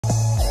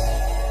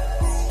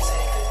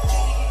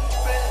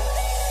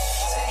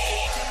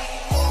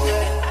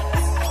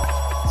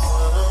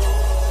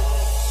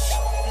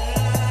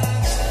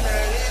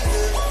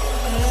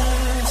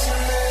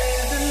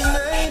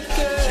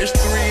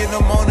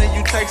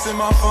texting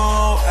my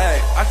phone, ayy,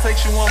 I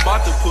text you, I'm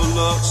about to pull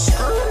up.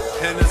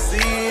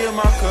 Hennessy in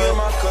my cup,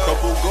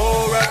 couple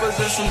gold rappers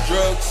and some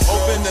drugs.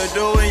 Open the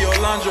door in your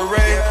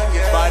lingerie,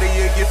 body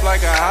a gift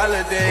like a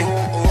holiday.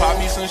 Pop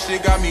me some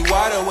shit, got me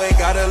wide awake.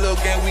 Got a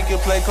little game we can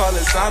play, call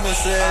it Simon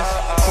Says.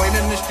 Queen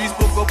in the streets,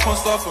 but go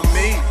punch off of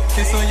me.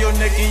 Kiss on your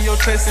neck and your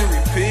chest and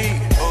repeat.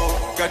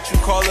 Got you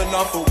calling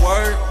off of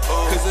work,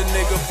 cause a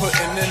nigga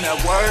putting in that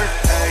work,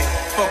 ayy.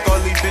 Fuck all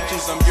these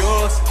bitches, I'm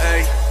yours,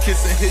 ayy.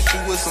 Kiss and hit you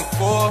with some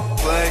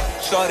foreplay.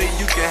 Shorty,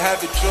 you can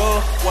have it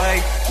your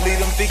way. Leave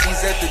them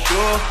biggies at the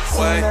door,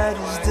 way. Tonight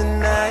is the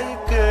night,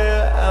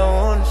 girl, I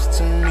want us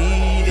to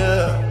meet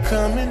up.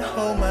 Come and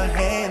hold my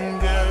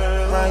hand,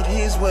 girl, right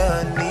here's where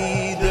I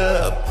need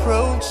her.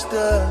 Approach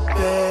the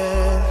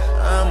bed,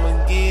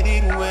 I'ma get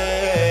it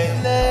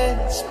wet.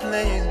 Let's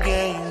play a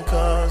game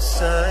called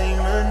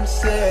Simon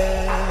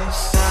Says.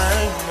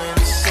 Simon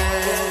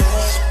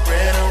Says,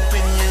 spread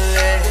open your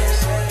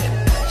legs and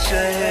put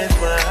your hands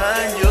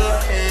behind your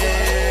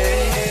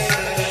head.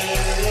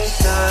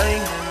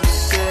 Simon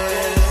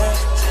Says,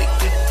 take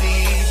a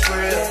deep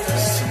breath,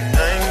 'cause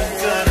tonight we're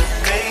gonna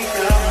make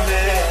a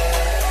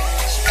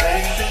mess,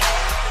 baby.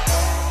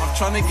 I'm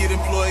tryna get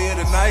employee of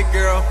the night,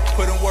 girl.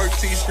 Put in work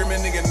till you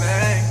screaming nigga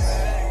name.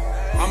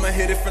 I'ma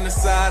hit it from the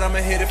side, I'ma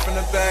hit it from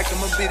the back,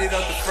 I'ma beat it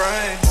out the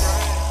frame.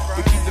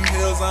 But keep them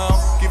heels on,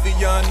 give a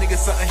young nigga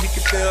something he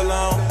can feel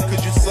on.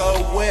 Cause you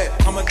so wet,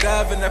 I'ma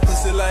dive in that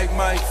pussy like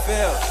Mike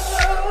Phelps.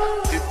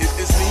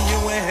 It's me,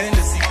 you, and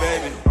Hennessy,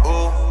 baby.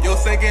 Oh, your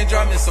second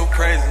drop me so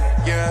crazy.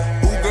 Yeah,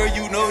 ooh girl,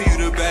 you know you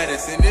the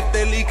baddest. And if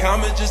they leave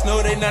comments, just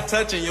know they not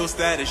touching your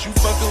status. You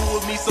fucking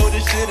with me, so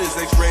this shit is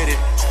X-rated.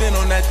 Spin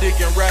on that dick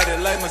and ride it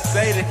like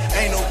Mercedes.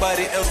 Ain't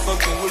nobody else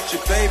fucking with you,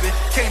 baby.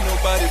 Can't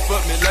nobody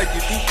fuck me like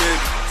you do,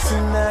 baby.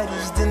 Tonight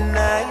is the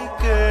night,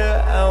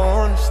 girl, I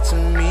want us to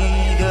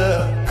meet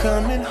up.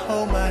 Come and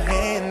hold my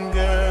hand,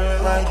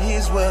 girl, right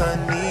here's where I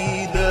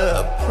need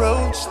her.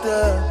 Approach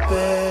the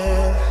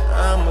bed,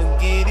 I'ma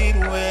get it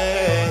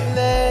wet.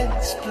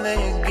 Let's play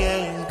a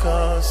game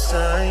called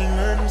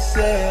Simon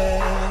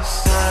Says.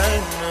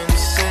 Simon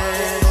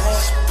Says,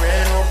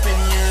 spread open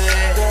your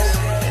legs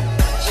and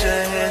put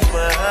your hands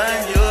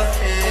behind your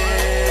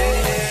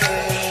head.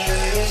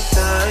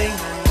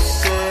 Simon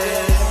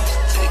Says,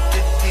 take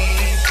a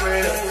deep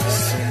breath,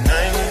 'cause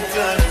tonight we're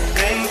gonna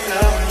make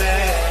a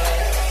mess,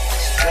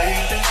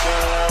 baby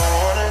girl, I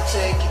wanna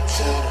take you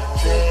to the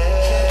bed.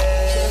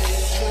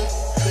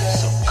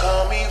 So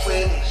call me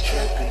when it's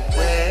dripping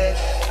wet,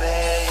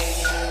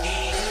 baby.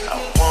 I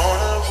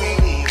wanna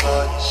relieve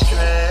all your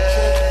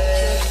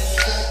stress.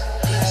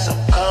 So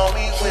call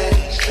me when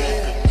it's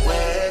dripping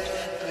wet,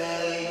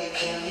 baby.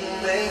 Can you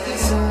make it?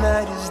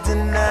 Tonight is the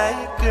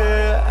night,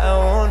 girl, I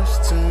want us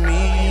to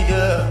meet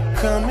up.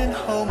 Come and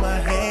hold my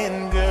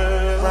hand,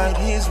 girl, right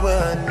here's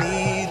where I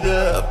need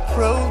her.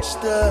 Approach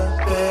the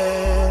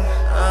bed,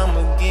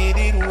 I'ma get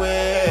it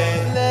wet.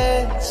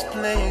 Let's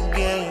play a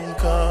game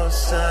called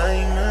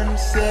Simon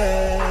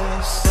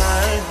Says.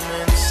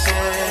 Simon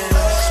Says.